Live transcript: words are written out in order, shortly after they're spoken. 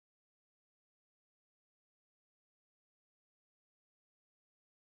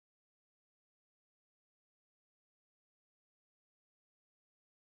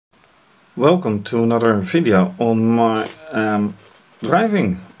Welcome to another video on my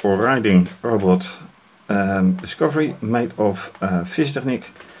driving or riding robot Discovery made of fischertechnik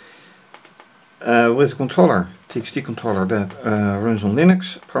with a controller, TXT controller that runs on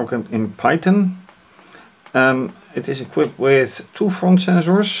Linux, programmed in Python. It is equipped with two front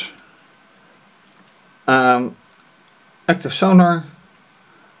sensors, active sonar,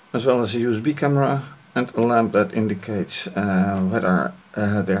 as well as a USB camera and a lamp that indicates whether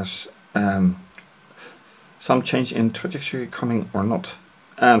there's some change in trajectory coming or not,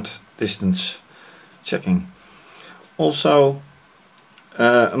 and distance checking. Also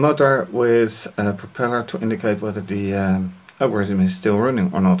a motor with a propeller to indicate whether the algorithm is still running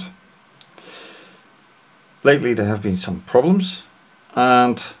or not. Lately there have been some problems,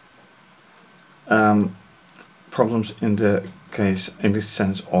 and problems in the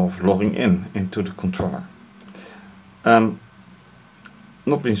sense of logging into the controller.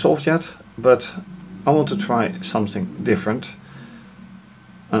 Not been solved yet, but I want to try something different,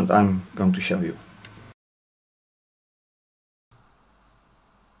 and I'm going to show you.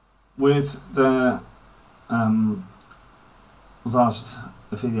 With the last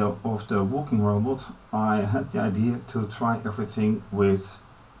video of the walking robot, I had the idea to try everything with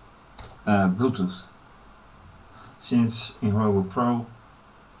Bluetooth. Since in ROBOPro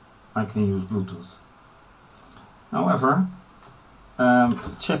I can use Bluetooth. However,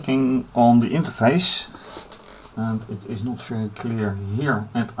 checking on the interface, and it is not very clear here,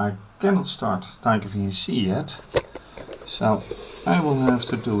 and I cannot start Tiger VNC yet, so I will have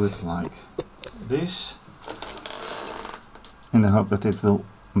to do it like this in the hope that it will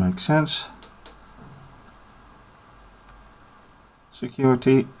make sense.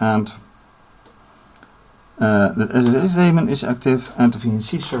 Security, and the SSH daemon is active and the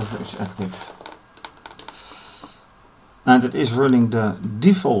VNC server is active. And it is running the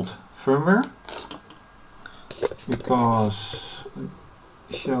default firmware, because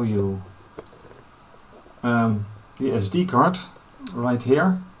show you the SD card right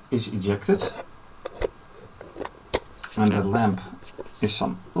here is ejected, and that lamp is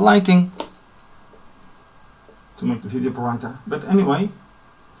some lighting to make the video brighter. But anyway,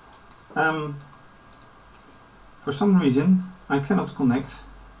 for some reason I cannot connect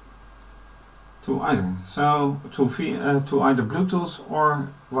to either, so to either Bluetooth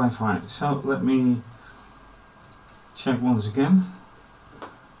or Wi-Fi. So let me check once again.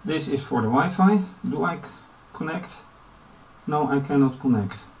 This is for the Wi-Fi. Do I connect? No, I cannot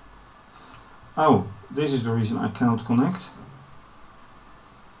connect. Oh, this is the reason I cannot connect.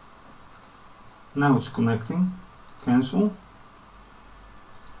 Now it's connecting. Cancel.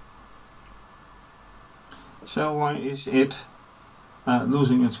 So why is it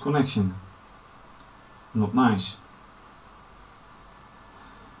losing its connection? Not nice.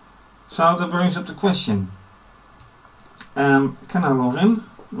 So that brings up the question, can I log in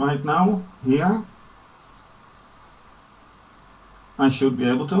right now here? I should be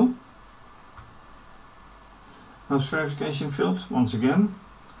able to. Host verification field once again.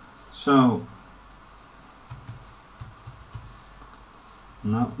 So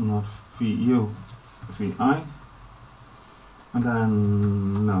no, not VU, VI, and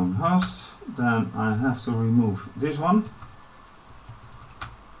then known host. Then I have to remove this one.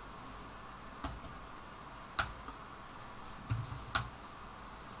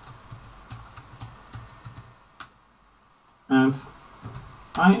 And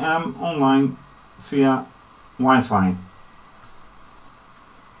I am online via Wi-Fi.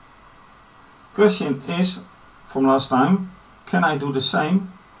 Question is from last time, can I do the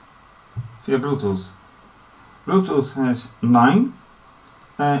same via Bluetooth? Bluetooth has 9.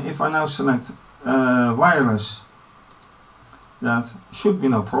 If I now select wireless, that should be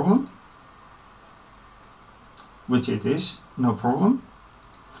no problem, which it is, no problem.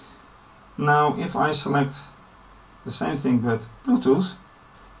 Now if I select the same thing but Bluetooth,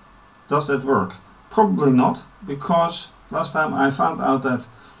 does that work? Probably not, because last time I found out that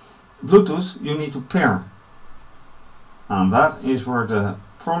Bluetooth you need to pair, and that is where the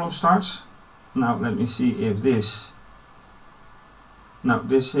problem starts. Now let me see if this. Now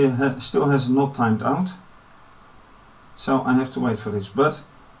this here still has not timed out, so I have to wait for this. But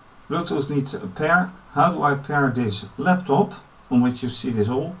Bluetooth needs a pair. How do I pair this laptop, on which you see this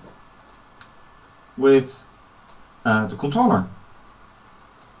all, with the controller?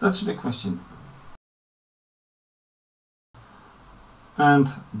 That's a big question.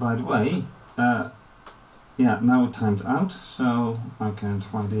 And by the way, yeah, now it timed out, so I can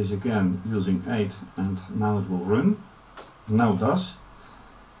try this again using 8, and now it will run. Now it does.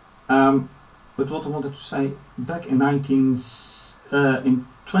 But what I wanted to say, back in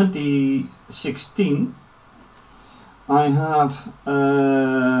 2016 I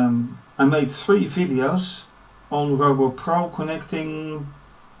made 3 videos on ROBOPro connecting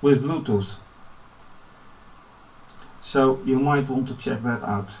with Bluetooth. So you might want to check that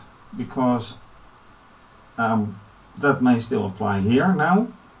out, because that may still apply here now,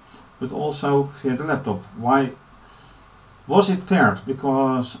 but also via the laptop. Why was it paired?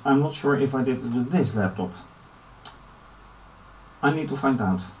 Because I'm not sure if I did it with this laptop. I need to find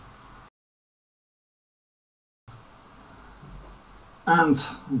out. And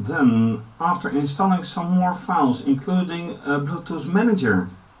then, after installing some more files, including a Bluetooth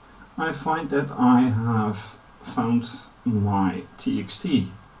manager, I find that I have found my TXT.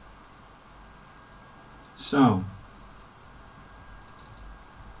 So,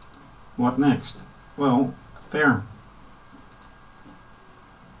 what next? Well, pair.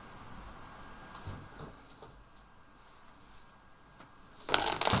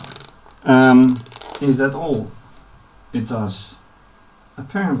 Is that all it does?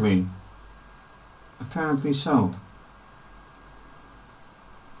 Apparently so.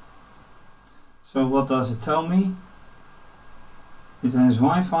 So what does it tell me? It has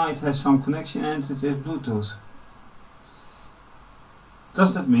Wi-Fi, it has some connection, and it has Bluetooth.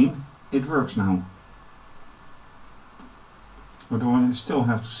 Does that mean it works now? Or do I still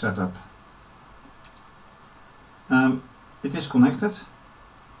have to set up? It is connected.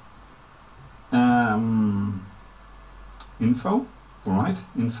 Info, alright,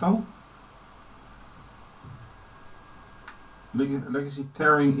 info. Legacy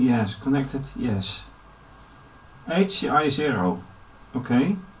pairing, yes. Connected, yes. HCI 0,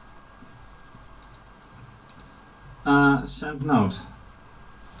 okay. Send note.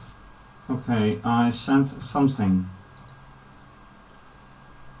 Okay, I sent something.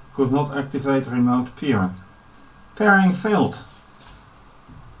 Could not activate remote peer. Pairing failed.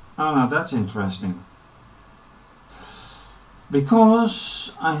 Oh, now that's interesting.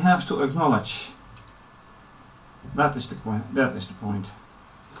 Because I have to acknowledge. That is the point.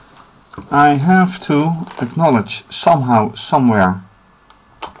 I have to acknowledge somehow, somewhere.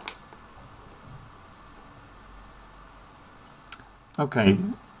 Okay,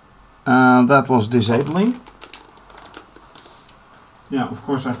 that was disabling. Yeah, of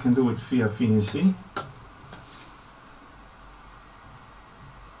course I can do it via VNC.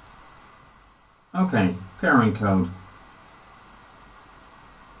 Okay, pairing code.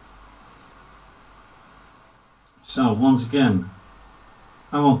 So once again,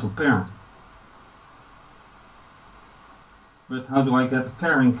 I want to pair. But how do I get a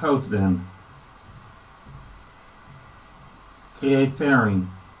pairing code then? Create pairing.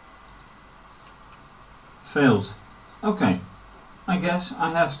 Failed. Okay, I guess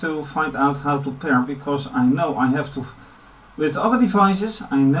I have to find out how to pair, because I know I have to, with other devices,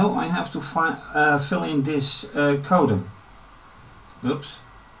 I know I have to fill in this code. Oops.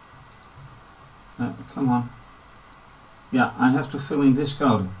 Come on. Yeah, I have to fill in this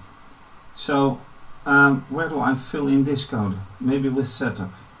code. So, where do I fill in this code? Maybe with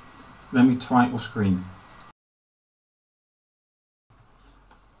setup. Let me try off screen.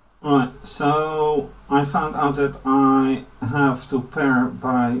 Alright, so I found out that I have to pair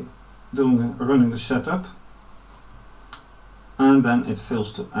by running the setup, and then it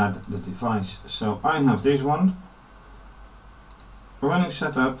fails to add the device. So I have this one, running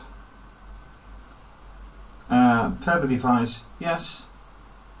setup, pair the device, yes,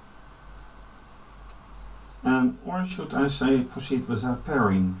 or should I say proceed without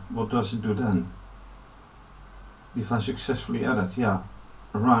pairing? What does it do then? Device successfully added, yeah.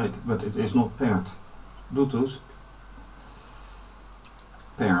 Right, but it is not paired. Bluetooth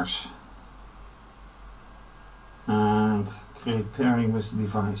pairs and create pairing with the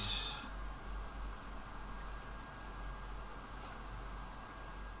device.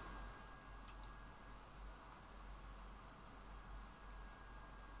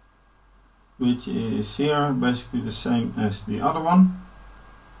 Which is here basically the same as the other one.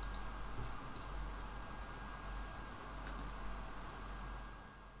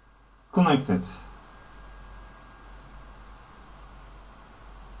 Connected.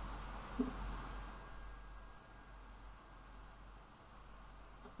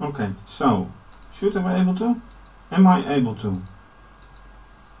 Okay, so should I be able to? Am I able to?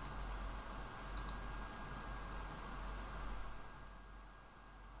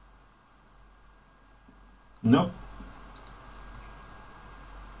 Nope.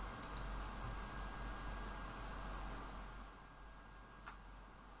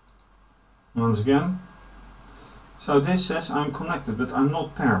 Once again. So this says I'm connected, but I'm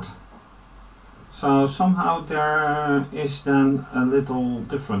not paired. So somehow there is then a little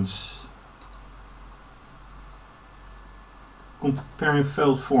difference. Comparing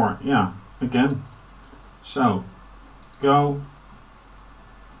failed for, yeah, again. So go.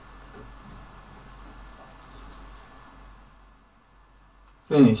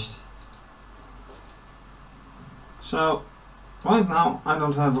 Finished. So right now I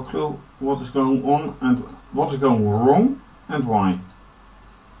don't have a clue what is going on and what is going wrong and why.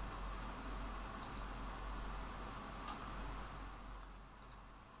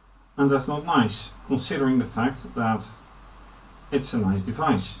 And that's not nice, considering the fact that it's a nice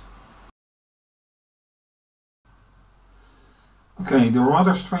device. Okay, the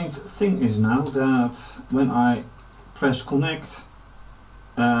rather strange thing is now that when I press connect,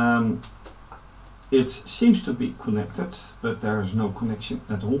 it seems to be connected, but there is no connection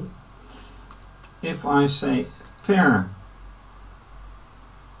at all. If I say pair,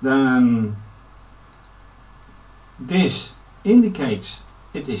 then this indicates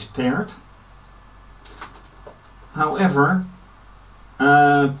it is paired. However,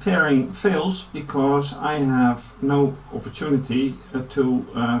 pairing fails because I have no opportunity to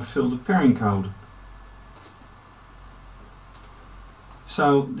fill the pairing code.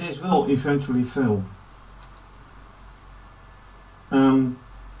 So this will eventually fail.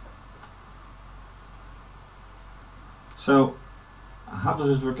 So how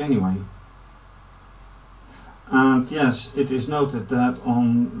does it work anyway? And yes, it is noted that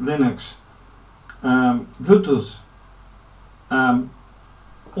on Linux, Bluetooth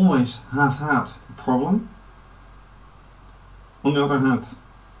always have had a problem. On the other hand,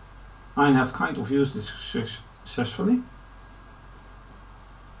 I have kind of used it successfully.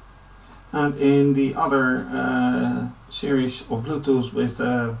 And in the other series of Bluetooth with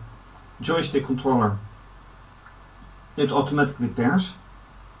the joystick controller, it automatically pairs.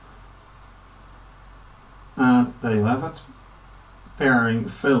 And there you have it. Pairing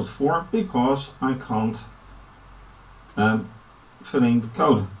failed for because I can't fill in the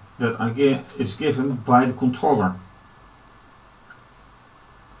code that is given by the controller.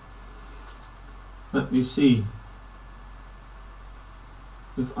 Let me see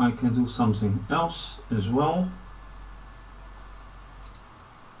if I can do something else as well.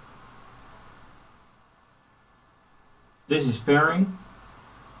 This is pairing,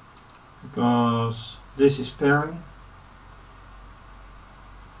 because this is pairing.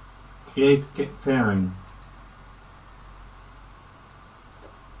 Create pairing.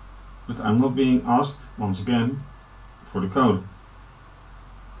 But I'm not being asked once again for the code.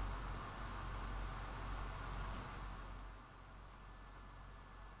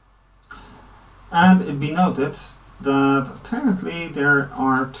 And it be noted that apparently there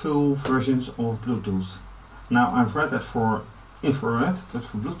are two versions of Bluetooth. Now I've read that for infrared, but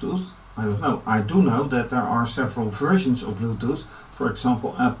for Bluetooth, I don't know. I do know that there are several versions of Bluetooth, for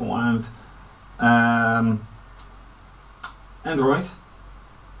example Apple and Android.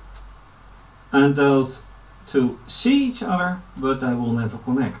 And those two see each other, but they will never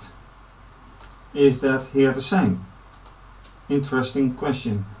connect. Is that here the same? Interesting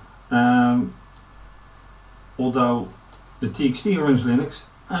question. Although the TXT runs Linux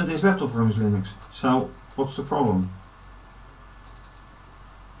and this laptop runs Linux. So what's the problem?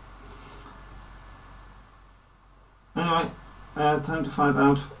 Anyway, time to find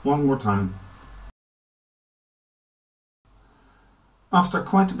out one more time. After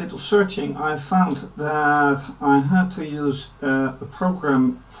quite a bit of searching, I found that I had to use a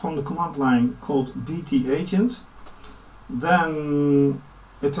program from the command line called BT Agent. Then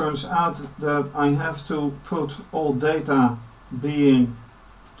it turns out that I have to put all data being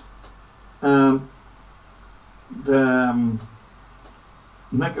the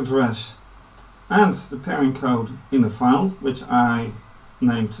MAC address and the pairing code in a file, which I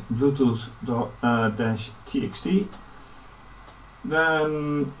named Bluetooth-txt.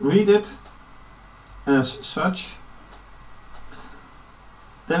 Then read it as such.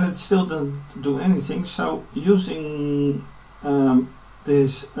 Then it still doesn't do anything, so using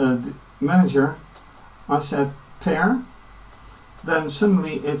this manager, I said pair. Then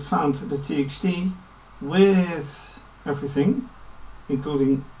suddenly it found the TXT with everything,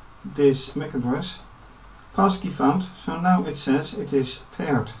 including this MAC address. Passkey found, so now it says it is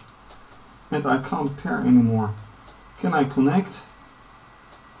paired. And I can't pair anymore. Can I connect?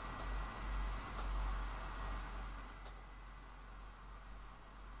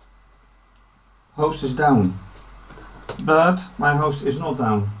 Host is down. But my host is not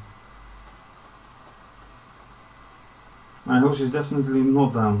down. My host is definitely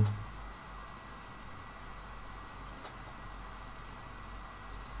not down.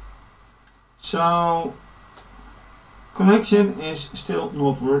 So connection is still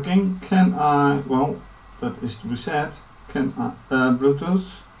not working. Can I, well, that is to be said. Can I,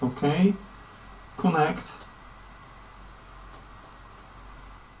 Bluetooth, okay, connect.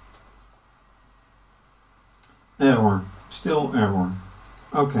 Error, still error.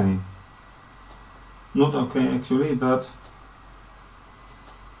 Okay, not okay actually, but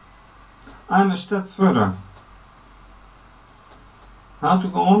I'm a step further. How to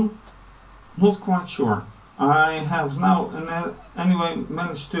go on? Not quite sure. I have now anyway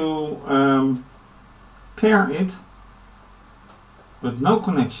managed to pair it, but no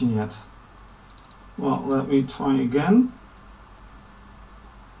connection yet. Well, let me try again.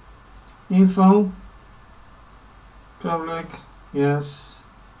 Info, public, yes.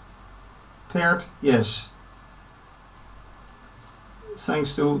 Paired, yes.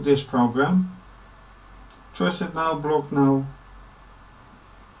 Thanks to this program. Trusted, no. Blocked, no.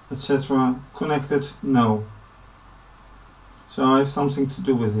 Etc. Connected, no. So I have something to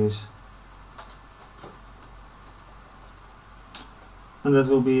do with this. And that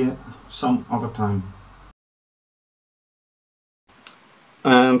will be some other time.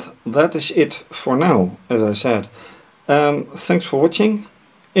 And that is it for now, as I said. Thanks for watching.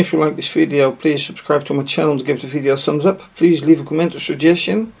 If you like this video, please subscribe to my channel and give the video a thumbs up. Please leave a comment or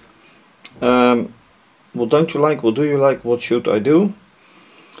suggestion. What don't you like? What do you like? What should I do?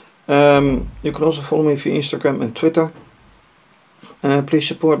 You can also follow me via Instagram and Twitter. Please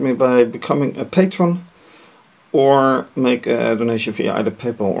support me by becoming a patron or make a donation via either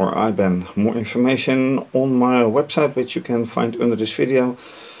PayPal or IBAN. More information on my website, which you can find under this video,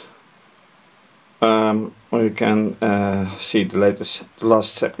 or you can see the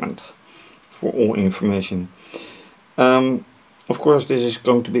last segment for all information. Of course, this is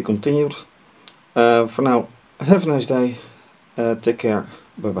going to be continued. For now, have a nice day. Take care.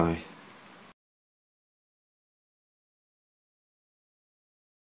 Bye bye.